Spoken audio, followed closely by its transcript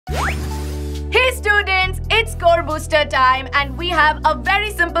students, it's Core Booster time and we have a very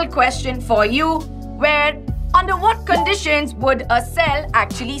simple question for you where under what conditions would a cell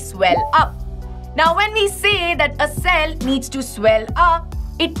actually swell up? Now when we say that a cell needs to swell up,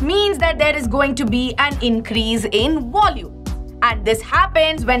 it means that there is going to be an increase in volume. And this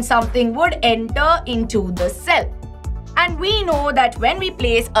happens when something would enter into the cell. And we know that when we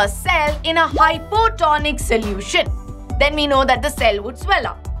place a cell in a hypotonic solution, then we know that the cell would swell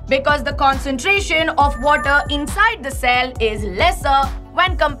up because the concentration of water inside the cell is lesser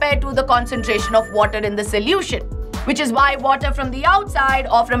when compared to the concentration of water in the solution, which is why water from the outside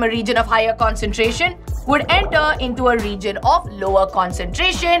or from a region of higher concentration would enter into a region of lower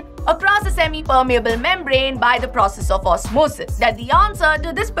concentration across a semi-permeable membrane by the process of osmosis. That the answer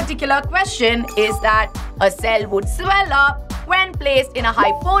to this particular question is that a cell would swell up when placed in a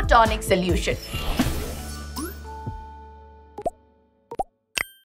hypotonic solution.